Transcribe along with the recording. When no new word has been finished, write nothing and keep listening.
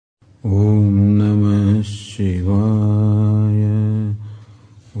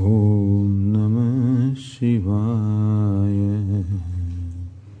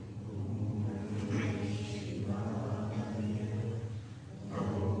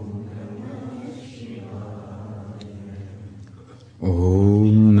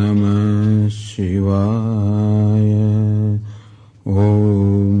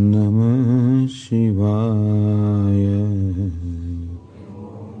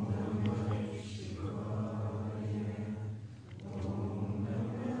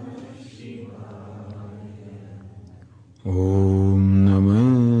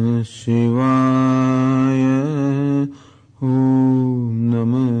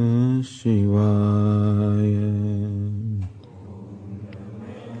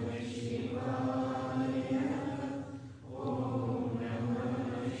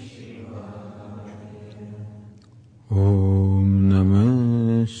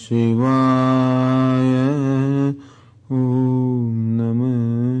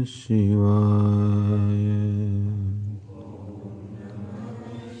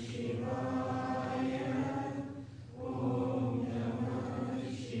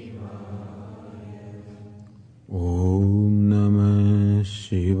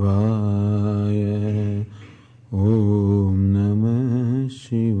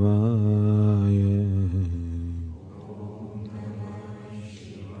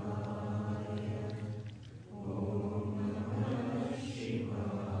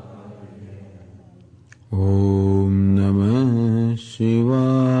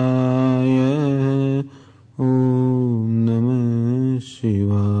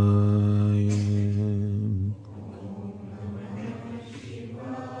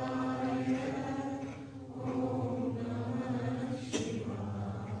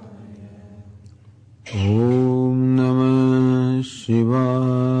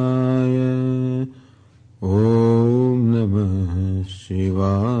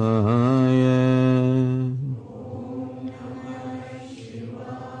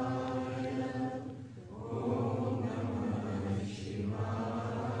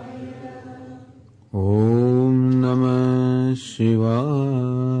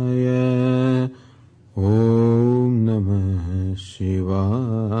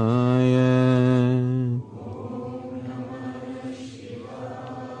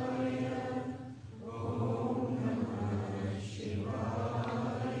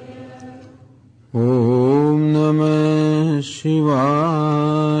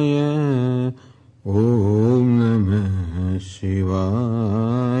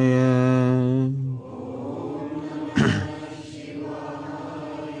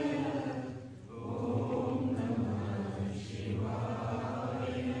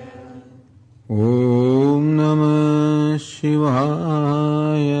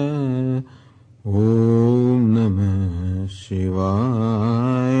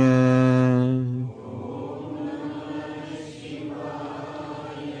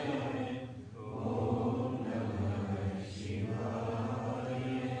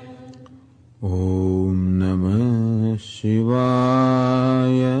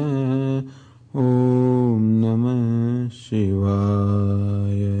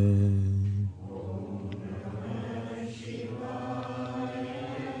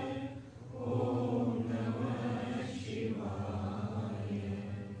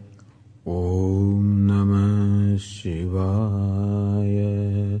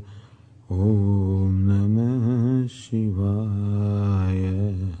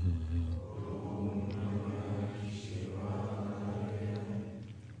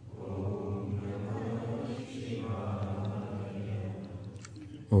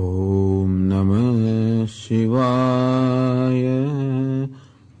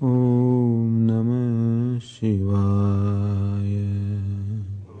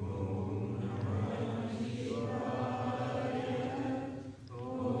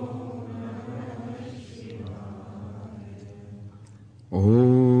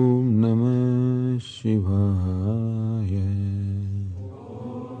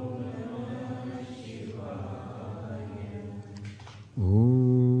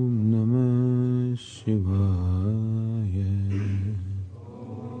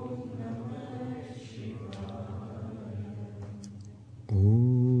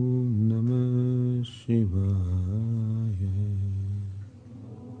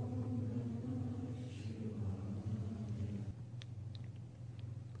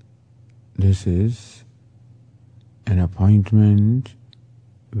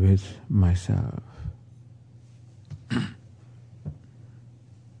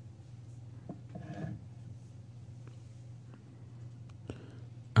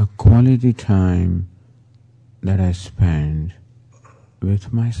quality time that I spend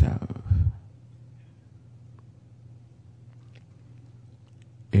with myself.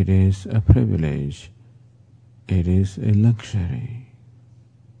 It is a privilege. It is a luxury.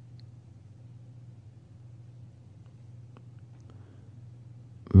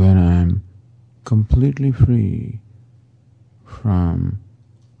 When I'm completely free from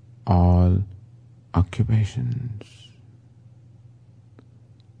all occupations,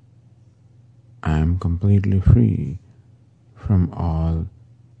 I'm completely free from all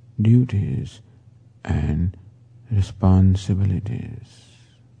duties and responsibilities.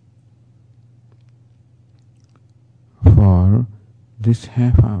 For this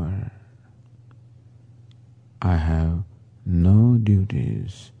half hour, I have no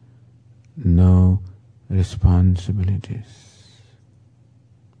duties, no responsibilities.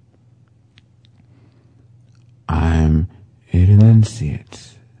 I am a renunciate.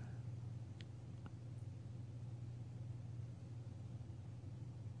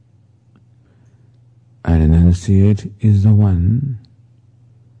 A renunciate is the one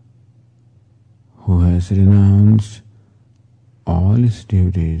who has renounced all his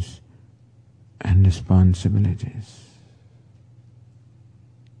duties and responsibilities.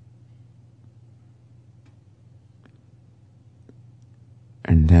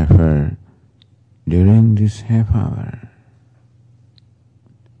 And therefore, during this half hour,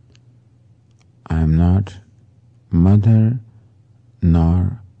 I am not mother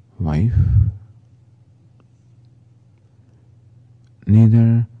nor wife,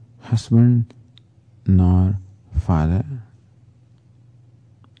 neither husband nor father,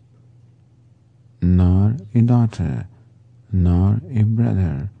 nor a daughter, nor a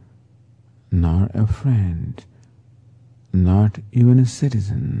brother, nor a friend, not even a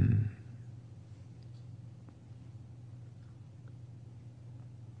citizen.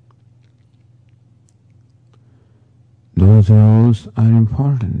 Those roles are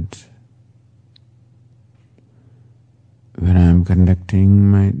important when I am conducting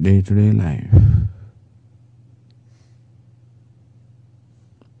my day-to-day life.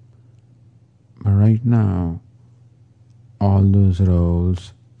 But right now, all those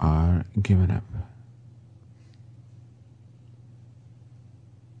roles are given up.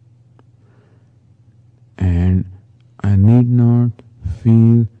 And I need not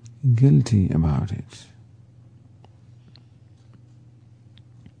feel guilty about it.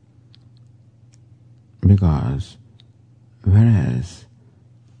 Because whereas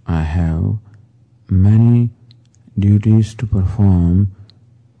I have many duties to perform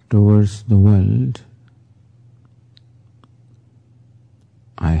towards the world,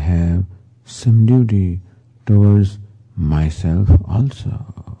 I have some duty towards myself also.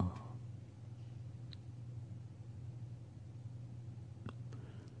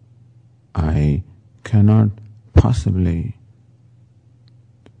 I cannot possibly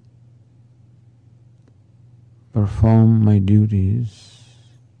perform my duties.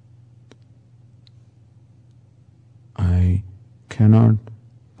 I cannot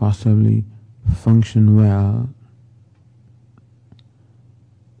possibly function well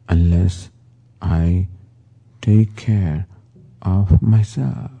unless I take care of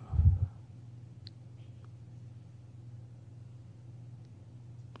myself.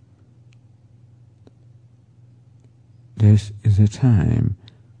 This is a time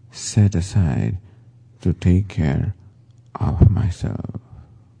set aside to take care of myself,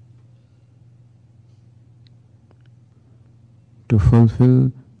 to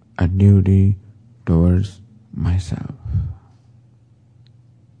fulfill a duty towards myself.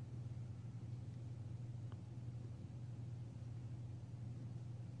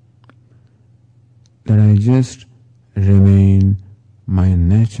 That I just remain my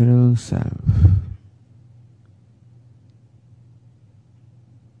natural self.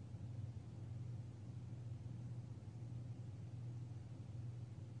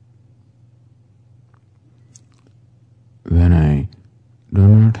 When I do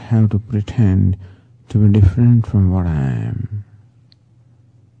not have to pretend to be different from what I am.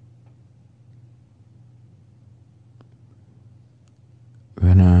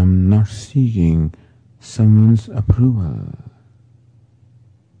 When I am not seeking someone's approval.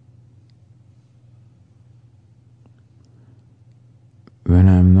 When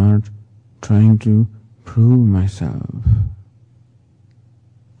I am not trying to prove myself.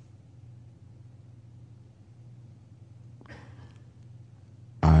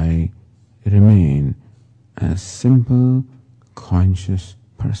 I remain a simple, conscious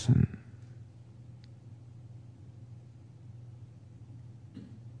person.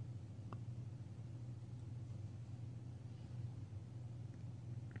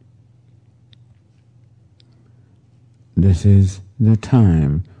 This is the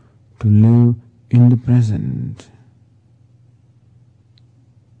time to live in the present.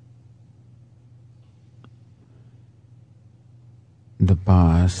 The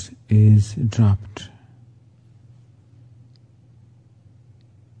past is dropped.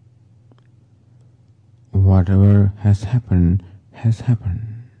 Whatever has happened has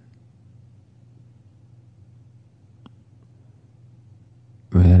happened.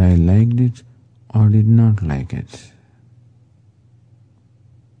 Whether I liked it or did not like it.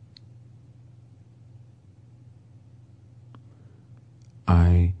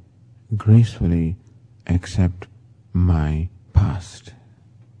 I gracefully accept my past.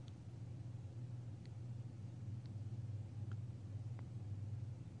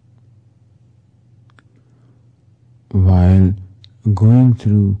 While going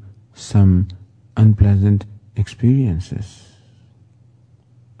through some unpleasant experiences,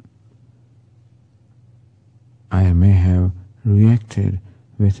 I may have reacted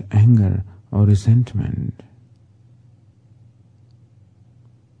with anger or resentment.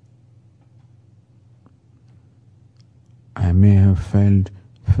 I may have felt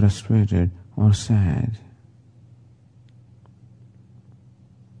frustrated or sad.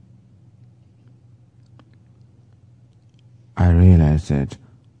 I realized that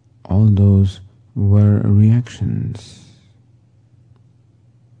all those were reactions.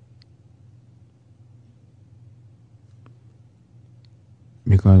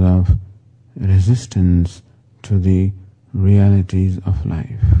 Because of resistance to the realities of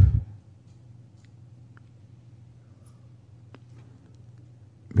life.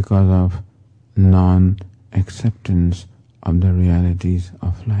 Because of non-acceptance of the realities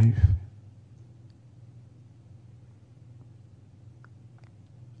of life.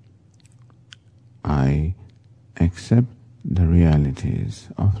 I accept the realities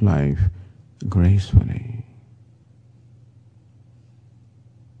of life gracefully.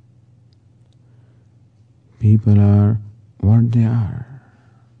 People are what they are.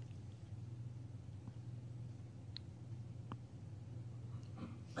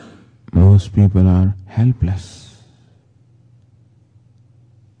 Most people are helpless.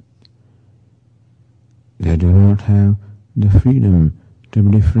 They do not have the freedom to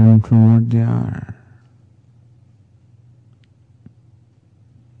be different from what they are.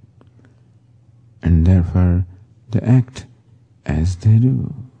 And therefore they act as they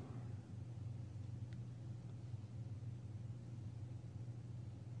do.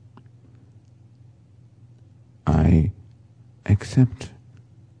 I accept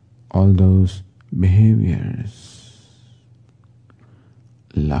all those behaviors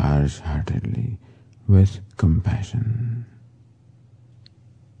large-heartedly with compassion.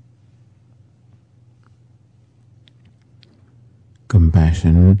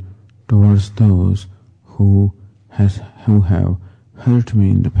 Compassion towards those who have hurt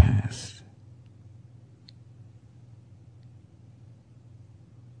me in the past.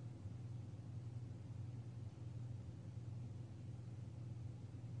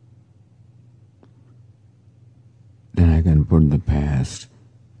 Then I can put the past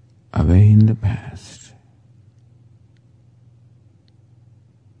away in the past.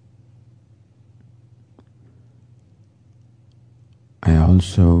 I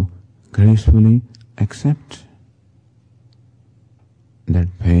also gracefully accept that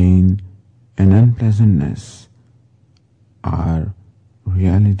pain and unpleasantness are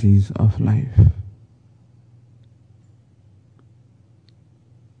realities of life.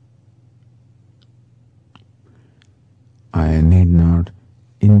 I need not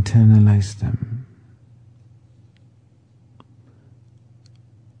internalize them.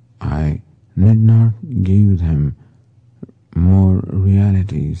 I need not give them more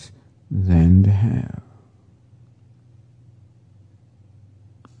realities than they have.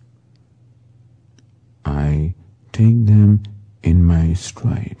 I take them in my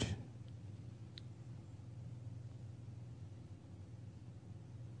stride.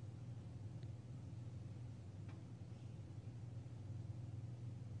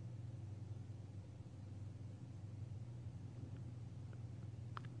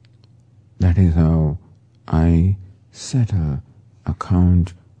 That is how I settle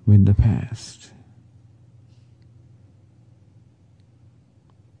account with the past.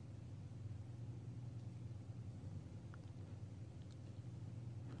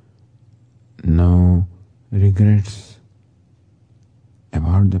 No regrets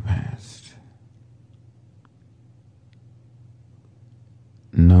about the past.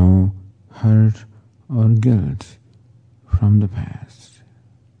 No hurt or guilt from the past.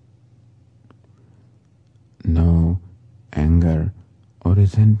 No anger or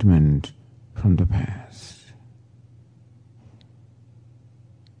resentment from the past.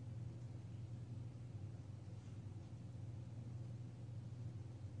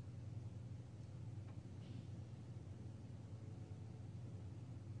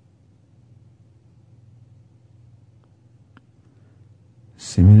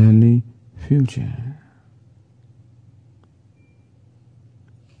 Similarly, future.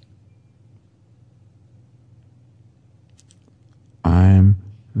 I am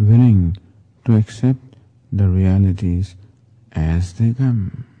willing to accept the realities as they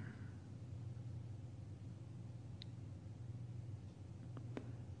come.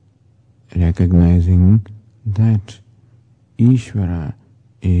 Recognizing that Ishvara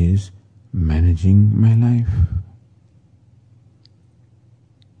is managing my life.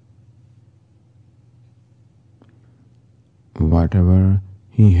 Whatever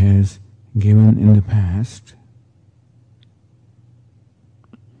he has given in the past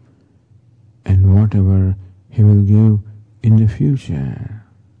and whatever he will give in the future,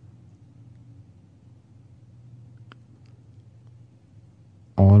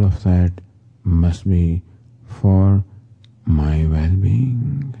 all of that must be for my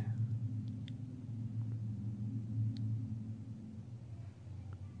well-being.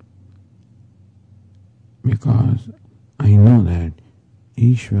 Because I know that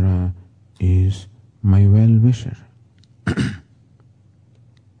Ishvara is my well-wisher.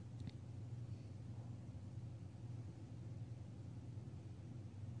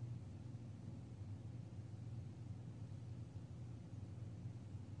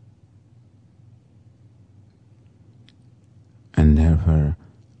 And therefore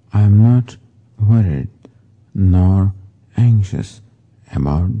I am not worried nor anxious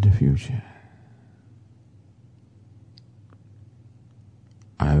about the future.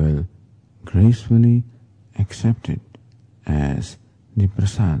 I will gracefully accept it as the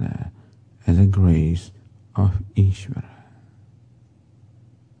prasada, as a grace of Ishvara.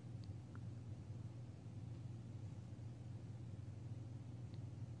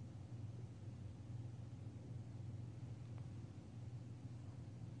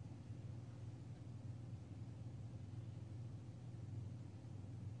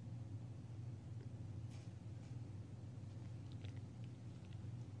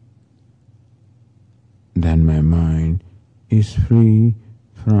 Then my mind is free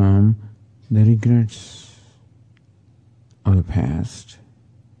from the regrets of the past,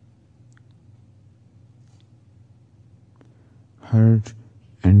 hurt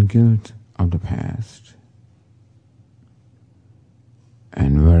and guilt of the past,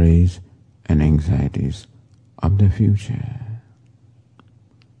 and worries and anxieties of the future,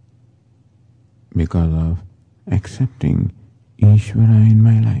 because of accepting Ishvara in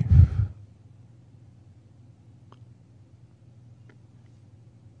my life.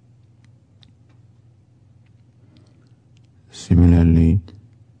 Similarly,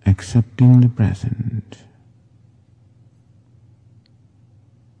 accepting the present.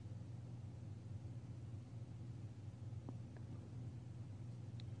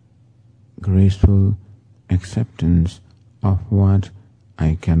 Graceful acceptance of what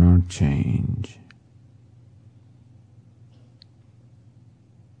I cannot change.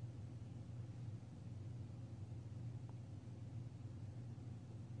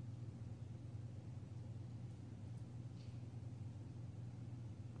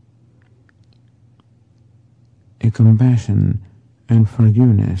 A compassion and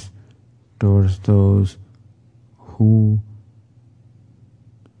forgiveness towards those who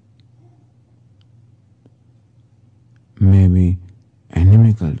may be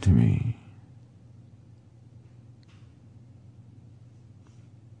inimical to me.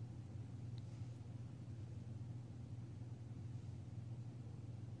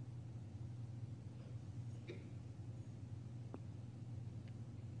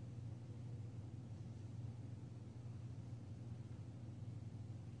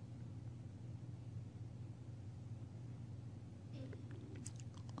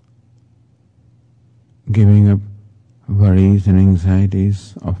 Giving up worries and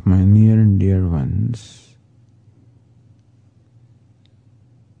anxieties of my near and dear ones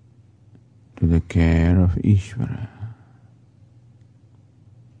to the care of Ishvara.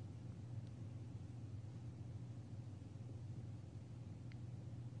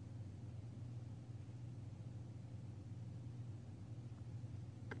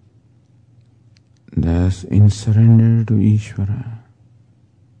 Thus, in surrender to Ishvara,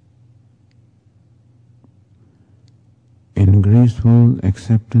 in graceful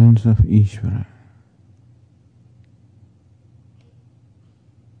acceptance of Ishvara,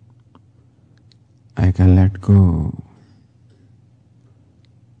 I can let go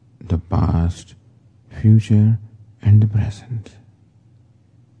the past, future, and the present.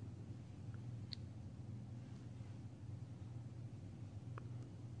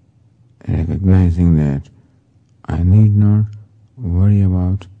 Recognizing that I need not worry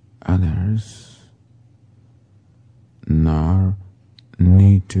about others, nor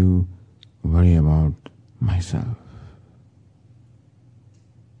need to worry about myself.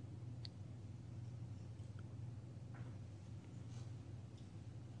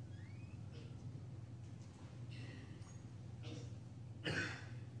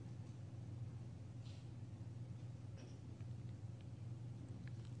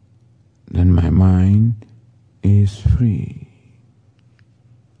 Then my mind is free.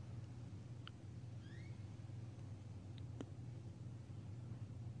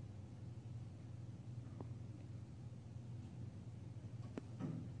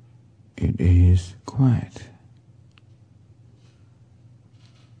 It is quiet.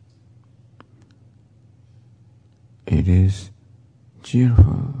 It is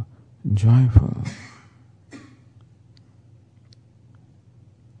cheerful, joyful.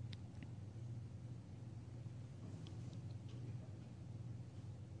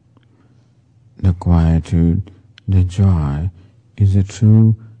 The quietude, the joy is the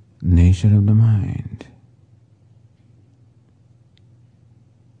true nature of the mind.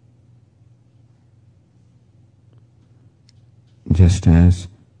 Just as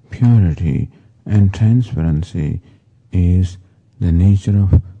purity and transparency is the nature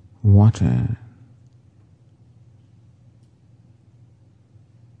of water,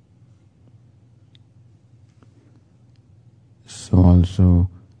 so also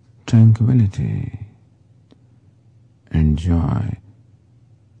tranquility and joy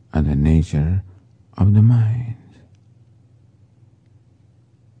are the nature of the mind.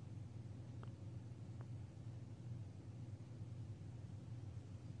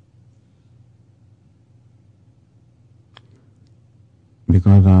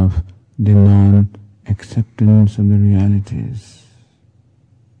 Because of the non-acceptance of the realities,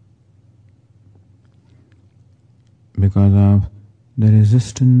 because of the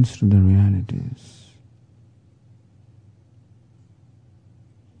resistance to the realities,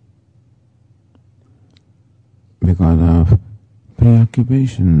 because of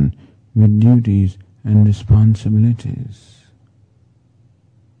preoccupation with duties and responsibilities,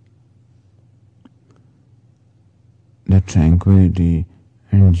 the tranquility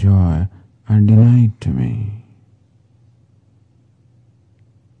and joy are denied to me.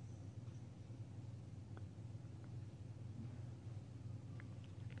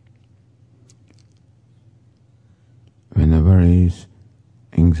 When the worries,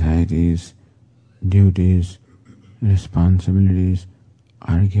 anxieties, duties, responsibilities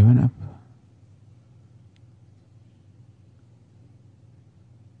are given up,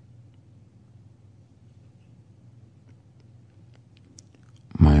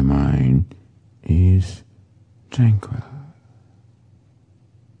 my mind is tranquil.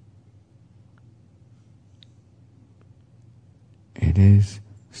 It is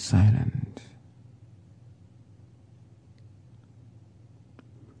silent.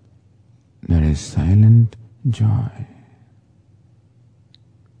 There is silent joy.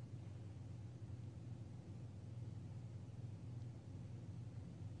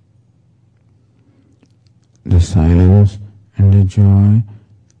 The silence and the joy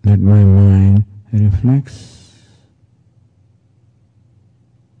that my mind reflects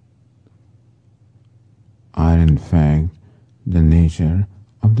are in fact the nature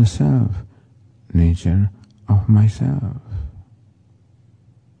of the self, nature of myself.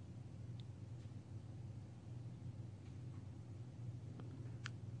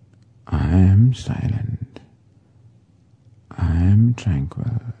 I am silent. I am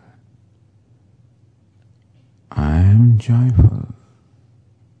tranquil. I am joyful.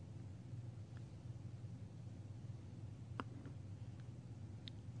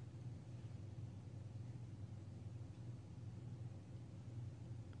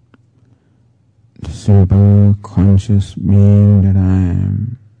 The simple conscious being that I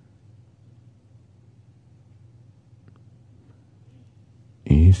am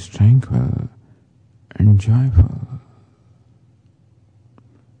is tranquil and joyful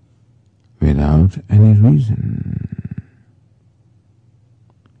without any reason,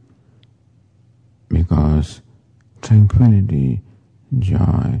 because tranquility,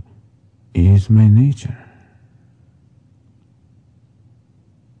 joy is my nature.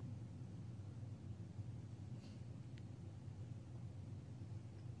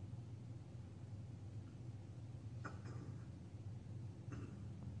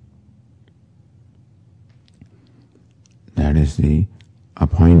 That is the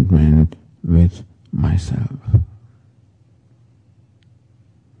appointment with myself.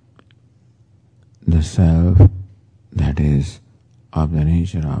 The self that is of the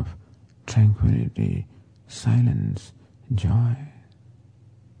nature of tranquility, silence, joy.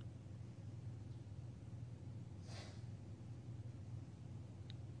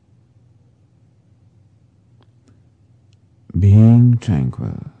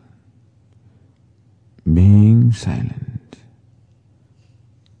 tranquil, being silent,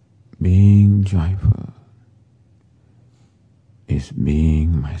 being joyful is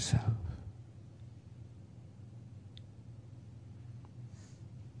being myself.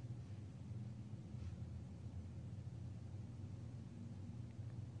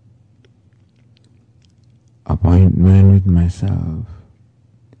 Appointment with myself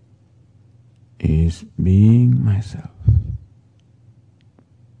is being myself.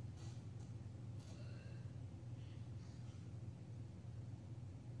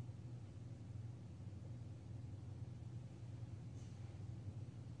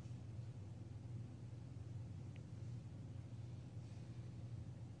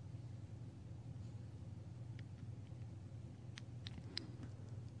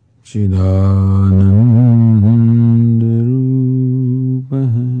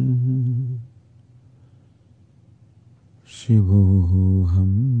 Chidanandarupaha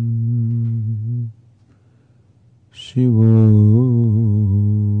Shivoham Shivoham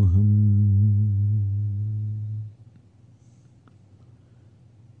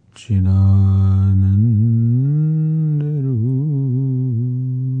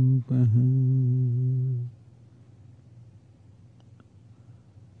Chidanandarupaha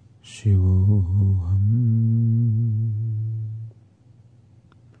Shivoham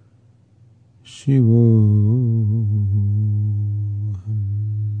Shivoham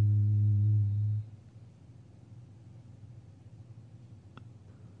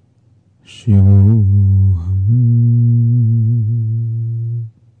Shivoham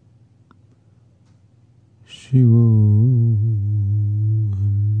Shivoham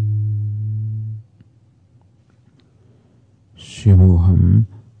Shivoham.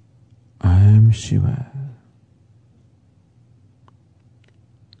 I am Shiva.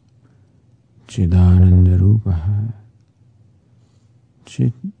 Chidanandarupaha.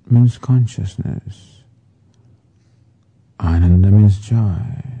 Chit means consciousness. Ananda means joy.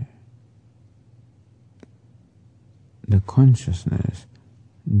 The consciousness,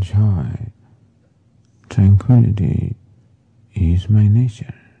 joy, tranquility is my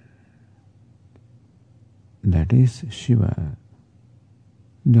nature. That is Shiva,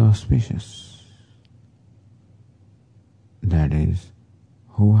 the auspicious. That is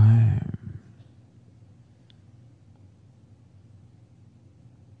who I am.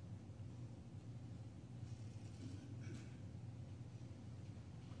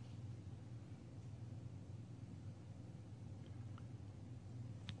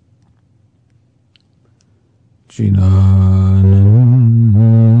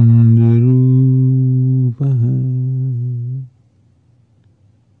 Chidanandarupaha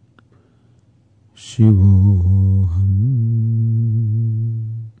Shivoham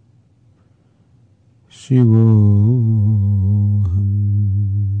Shivoham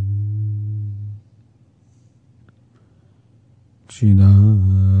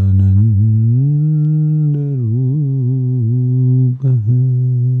Chidanandarupaha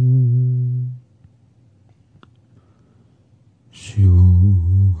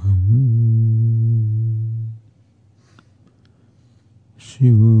Shivoham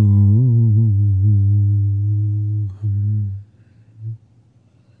Shivoham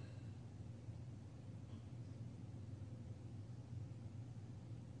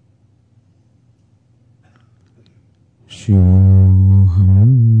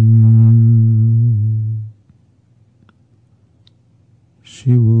Shivoham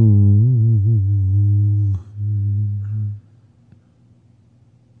Shivoham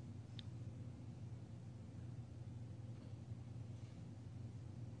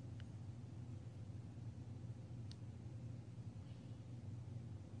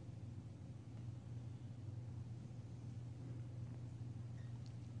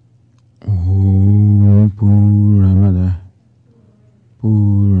Om Purnamada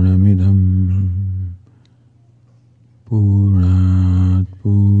Purnamidam Purnat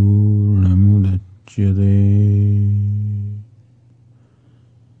Purnamudachyate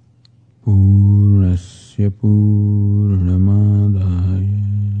Purnasya Purnamadaya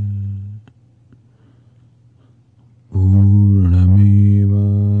Purnameva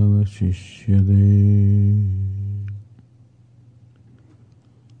Vasishyate.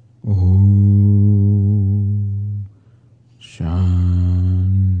 Om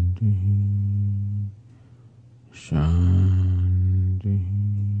Shanti Shanti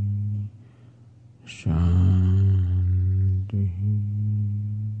Shanti.